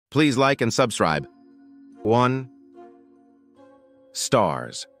Please like and subscribe. 1.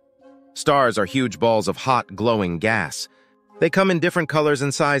 Stars. Stars are huge balls of hot, glowing gas. They come in different colors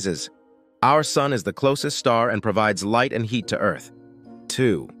and sizes. Our sun is the closest star and provides light and heat to Earth.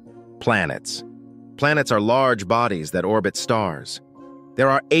 2. Planets. Planets are large bodies that orbit stars. There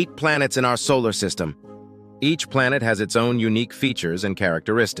are 8 planets in our solar system. Each planet has its own unique features and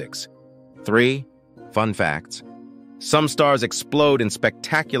characteristics. 3. Fun facts. Some stars explode in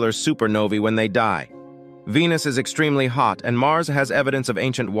spectacular supernovae when they die. Venus is extremely hot, and Mars has evidence of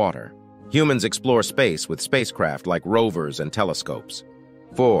ancient water. Humans explore space with spacecraft like rovers and telescopes.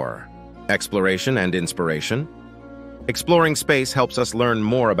 4. Exploration and inspiration. Exploring space helps us learn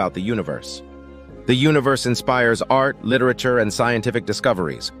more about the universe. The universe inspires art, literature, and scientific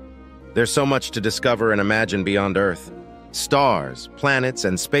discoveries. There's so much to discover and imagine beyond Earth. Stars, planets,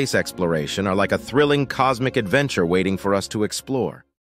 and space exploration are like a thrilling cosmic adventure waiting for us to explore.